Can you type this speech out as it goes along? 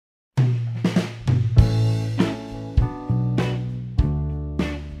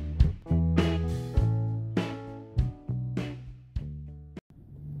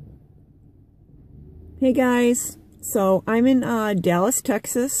Hey guys, so I'm in Dallas,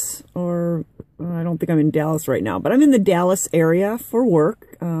 Texas, or I don't think I'm in Dallas right now, but I'm in the Dallas area for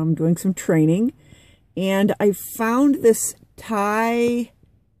work, doing some training, and I found this Thai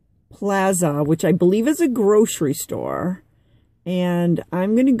Plaza, which I believe is a grocery store, and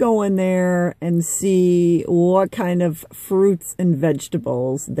I'm going to go in there and see what kind of fruits and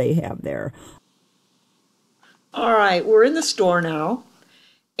vegetables they have there. All right, we're in the store now,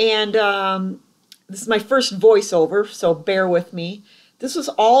 and this is my first voiceover, so bear with me. This was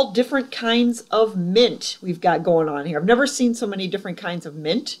all different kinds of mint we've got going on here. I've never seen so many different kinds of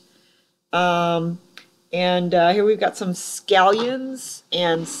mint. Here we've got some scallions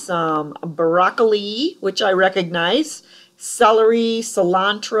and some broccoli, which I recognize, celery,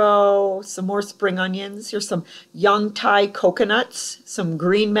 cilantro, some more spring onions. Here's some young Thai coconuts, some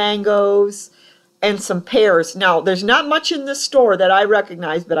green mangoes, and some pears. Now, there's not much in this store that I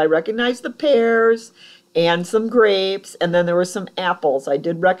recognize, but I recognize the pears and some grapes, and then there were some apples. I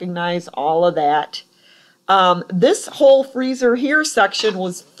did recognize all of that. This whole freezer here section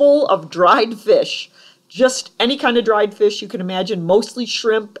was full of dried fish. Just any kind of dried fish you can imagine, mostly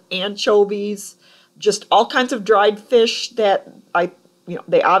shrimp, anchovies, just all kinds of dried fish that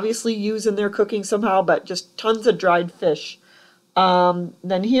they obviously use in their cooking somehow, but just tons of dried fish.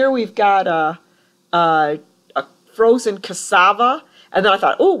 Then here we've got a frozen cassava, and then I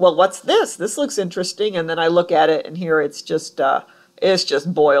thought, oh, well, what's this? This looks interesting. And then I look at it, and here it's just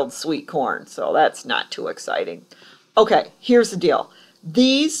boiled sweet corn, so that's not too exciting. Okay, here's the deal.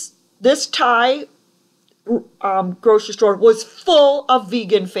 This Thai grocery store was full of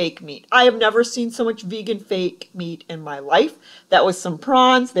vegan fake meat. I have never seen so much vegan fake meat in my life. That was some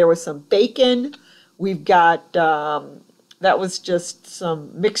prawns. There was some bacon. We've got that was just some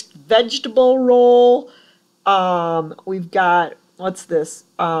mixed vegetable roll. We've got, what's this?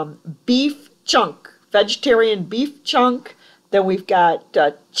 Beef chunk, vegetarian beef chunk. Then we've got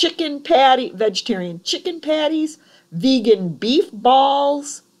vegetarian chicken patties, vegan beef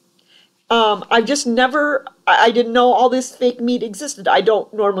balls. I didn't know all this fake meat existed. I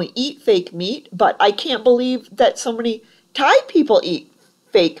don't normally eat fake meat, but I can't believe that so many Thai people eat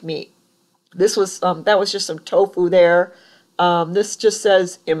fake meat. That was just some tofu there. This just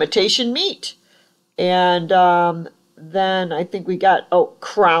says imitation meat. And then I think we got,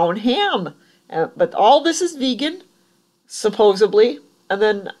 crown ham. But all this is vegan, supposedly. And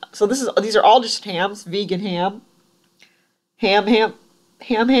then, so these are all just hams, vegan ham. Ham.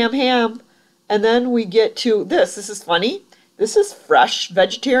 And then we get to this. This is funny. This is fresh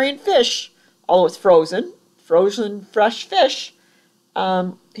vegetarian fish, although it's frozen fresh fish.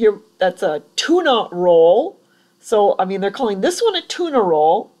 Here, that's a tuna roll. So, I mean, they're calling this one a tuna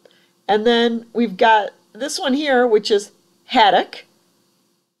roll. And then we've got this one here, which is haddock.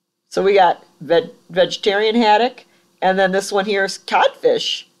 So we got vegetarian haddock. And then this one here is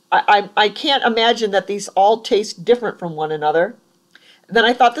codfish. I can't imagine that these all taste different from one another. Then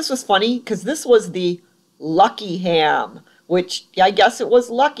I thought this was funny because this was the lucky ham, which I guess it was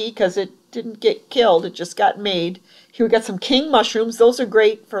lucky because it didn't get killed. It just got made. Here we got some king mushrooms. Those are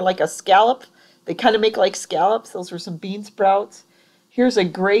great for like a scallop. They kind of make like scallops. Those were some bean sprouts. Here's a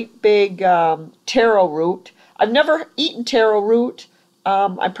great big taro root. I've never eaten taro root.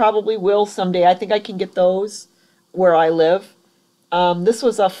 I probably will someday. I think I can get those where I live. This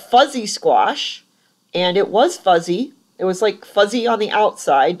was a fuzzy squash, and it was fuzzy. It was like fuzzy on the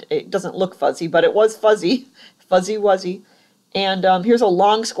outside. It doesn't look fuzzy, but it was fuzzy. Fuzzy wuzzy. And here's a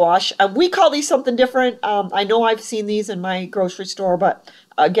long squash. We call these something different. I know I've seen these in my grocery store, but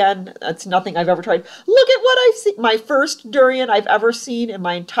again, that's nothing I've ever tried. Look at what I've seen. My first durian I've ever seen in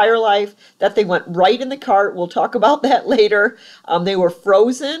my entire life. That thing went right in the cart. We'll talk about that later. They were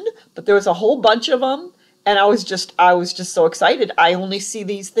frozen, but there was a whole bunch of them. And I was just so excited. I only see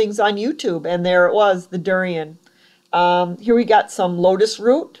these things on YouTube, and there it was, the durian. Here we got some lotus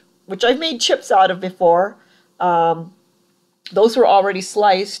root, which I've made chips out of before. Those were already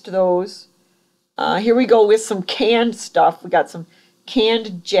sliced, those. Here we go with some canned stuff. We got some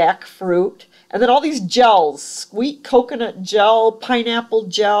canned jackfruit. And then all these gels, sweet coconut gel, pineapple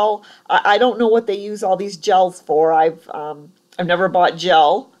gel. I don't know what they use all these gels for. I've never bought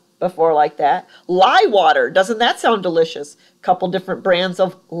gel before like that. Lye water, doesn't that sound delicious? Couple different brands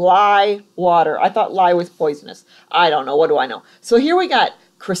of lye water. I thought lye was poisonous. I don't know, what do I know? So here we got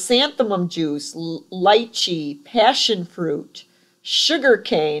chrysanthemum juice, lychee, passion fruit, sugar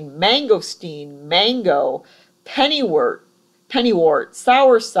cane, mangosteen, mango, pennywort,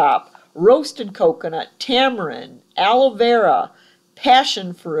 soursop, roasted coconut, tamarind, aloe vera,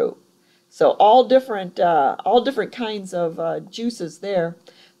 passion fruit. So all different kinds of juices there.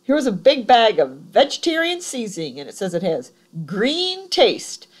 Here's a big bag of vegetarian seasoning, and it says it has green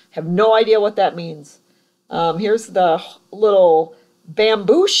taste. Have no idea what that means. Here's the little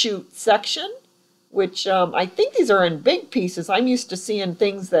bamboo shoot section, which I think these are in big pieces. I'm used to seeing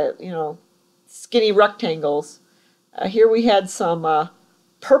things that, skinny rectangles. Here we had some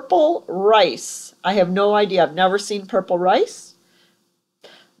purple rice. I have no idea. I've never seen purple rice.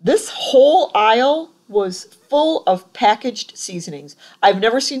 This whole aisle was full of packaged seasonings. I've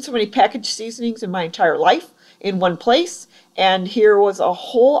never seen so many packaged seasonings in my entire life in one place. And here was a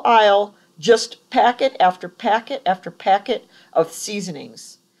whole aisle, just packet after packet after packet of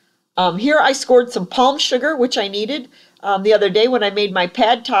seasonings. Here I scored some palm sugar, which I needed. The other day when I made my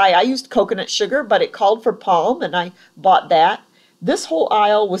pad thai, I used coconut sugar, but it called for palm, and I bought that. This whole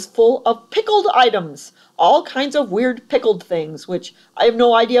aisle was full of pickled items, all kinds of weird pickled things, which I have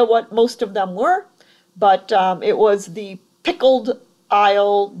no idea what most of them were, but it was the pickled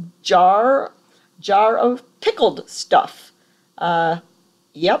aisle jar of pickled stuff.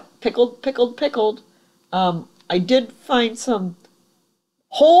 Yep, pickled. I did find some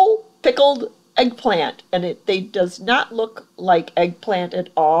whole pickled eggplant, and they does not look like eggplant at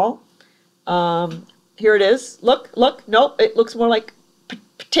all. Here it is. Look, nope, it looks more like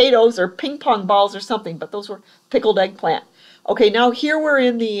potatoes or ping pong balls or something, but those were pickled eggplant. Okay, now here we're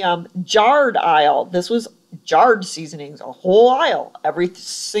in the jarred aisle. This was jarred seasonings, a whole aisle. Every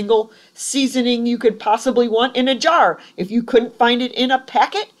single seasoning you could possibly want in a jar. If you couldn't find it in a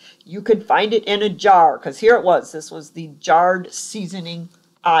packet, you could find it in a jar, because here it was. This was the jarred seasoning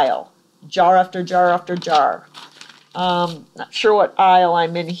aisle. Jar after jar after jar. Not sure what aisle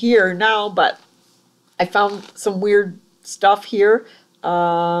I'm in here now, but I found some weird stuff here.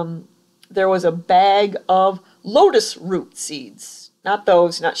 There was a bag of lotus root seeds. Not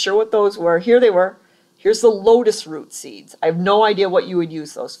those, not sure what those were. Here they were. Here's the lotus root seeds. I have no idea what you would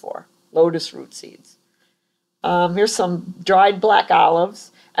use those for. Lotus root seeds. Here's some dried black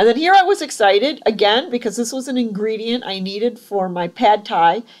olives. And then here I was excited, again, because this was an ingredient I needed for my pad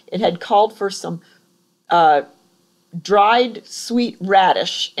thai. It had called for some dried sweet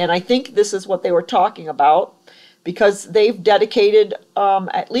radish, and I think this is what they were talking about, because they've dedicated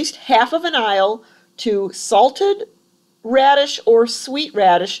at least half of an aisle to salted radish or sweet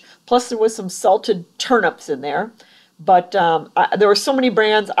radish, plus there was some salted turnips in there. But there were so many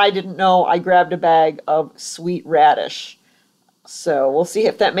brands I didn't know. I grabbed a bag of sweet radish. So we'll see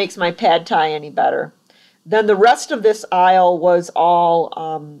if that makes my pad thai any better. Then the rest of this aisle was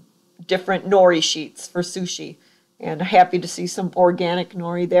all different nori sheets for sushi. And happy to see some organic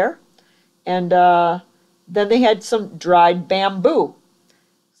nori there. And then they had some dried bamboo.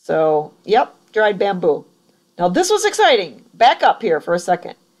 So, yep, dried bamboo. Now this was exciting. Back up here for a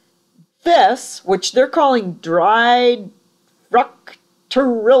second. This, which they're calling dried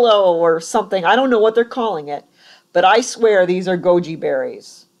fructurillo or something. I don't know what they're calling it. But I swear these are goji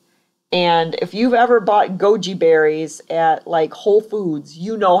berries. And if you've ever bought goji berries at like Whole Foods,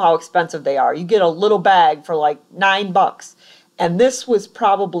 you know how expensive they are. You get a little bag for like $9. And this was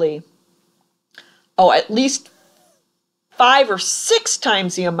probably, at least 5 or 6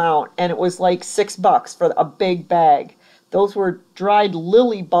 times the amount. And it was like $6 for a big bag. Those were dried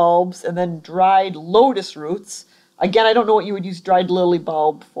lily bulbs and then dried lotus roots. Again, I don't know what you would use dried lily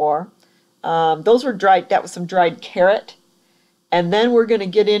bulb for. Those were dried, that was some dried carrot. And then we're going to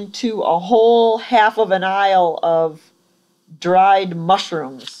get into a whole half of an aisle of dried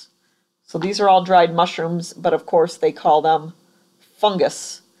mushrooms. So these are all dried mushrooms, but of course they call them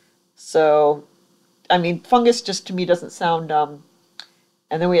fungus. So, I mean, fungus just to me doesn't sound, and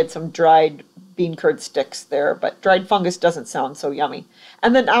then we had some dried bean curd sticks there, but dried fungus doesn't sound so yummy.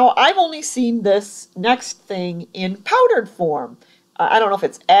 And then now I've only seen this next thing in powdered form. I don't know if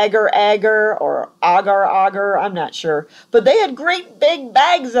it's agar or agar, I'm not sure. But they had great big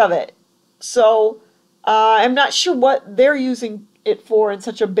bags of it. So I'm not sure what they're using it for in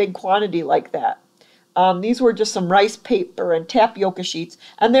such a big quantity like that. These were just some rice paper and tapioca sheets.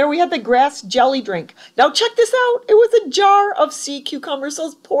 And there we had the grass jelly drink. Now check this out. It was a jar of sea cucumbers,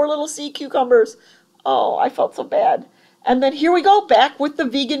 those poor little sea cucumbers. Oh, I felt so bad. And then here we go, back with the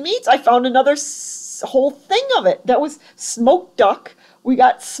vegan meats. I found another whole thing of it. That was smoked duck. We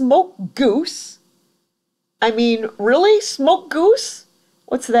got smoked goose. I mean, really? Smoked goose?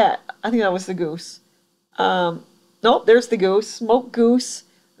 What's that? I think that was the goose. Nope, there's the goose. Smoked goose.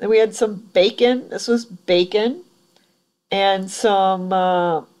 Then we had some bacon. This was bacon. And some,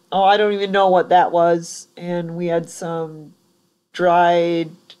 I don't even know what that was. And we had some dried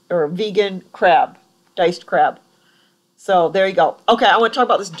or vegan crab, diced crab. So there you go. Okay, I want to talk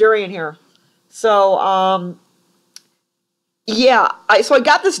about this durian here. So Yeah, so I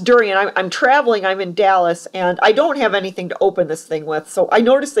got this durian. I'm traveling. I'm in Dallas, and I don't have anything to open this thing with. So I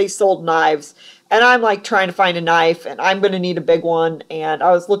noticed they sold knives, and I'm like trying to find a knife, and I'm going to need a big one. And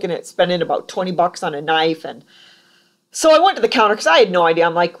I was looking at spending about 20 bucks on a knife, and so I went to the counter because I had no idea.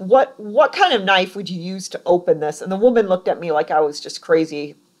 I'm like, what kind of knife would you use to open this? And the woman looked at me like I was just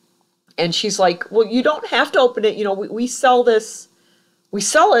crazy, and she's like, well, you don't have to open it. You know, we sell this. We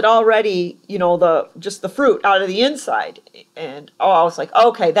sell it already, you know, the just the fruit out of the inside. And oh, I was like,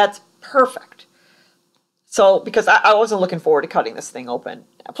 okay, that's perfect. So because I wasn't looking forward to cutting this thing open.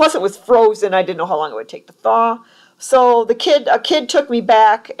 Plus it was frozen. I didn't know how long it would take to thaw. So a kid took me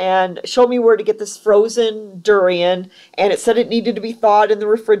back and showed me where to get this frozen durian, and it said it needed to be thawed in the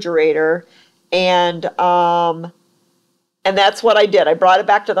refrigerator. And and that's what I did. I brought it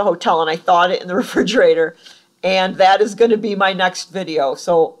back to the hotel and I thawed it in the refrigerator. And that is going to be my next video.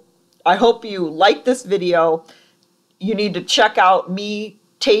 So I hope you like this video. You need to check out me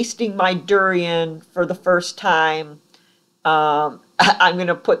tasting my durian for the first time. I'm going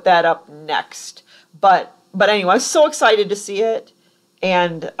to put that up next. But anyway, I was so excited to see it.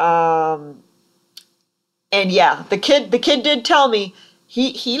 And yeah, the kid did tell me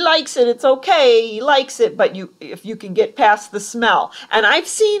he likes it. It's okay. He likes it, but if you can get past the smell. And I've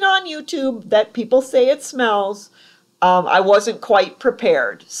seen on YouTube that people say it smells. I wasn't quite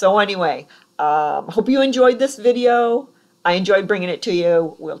prepared. So anyway, hope you enjoyed this video. I enjoyed bringing it to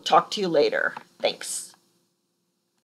you. We'll talk to you later. Thanks.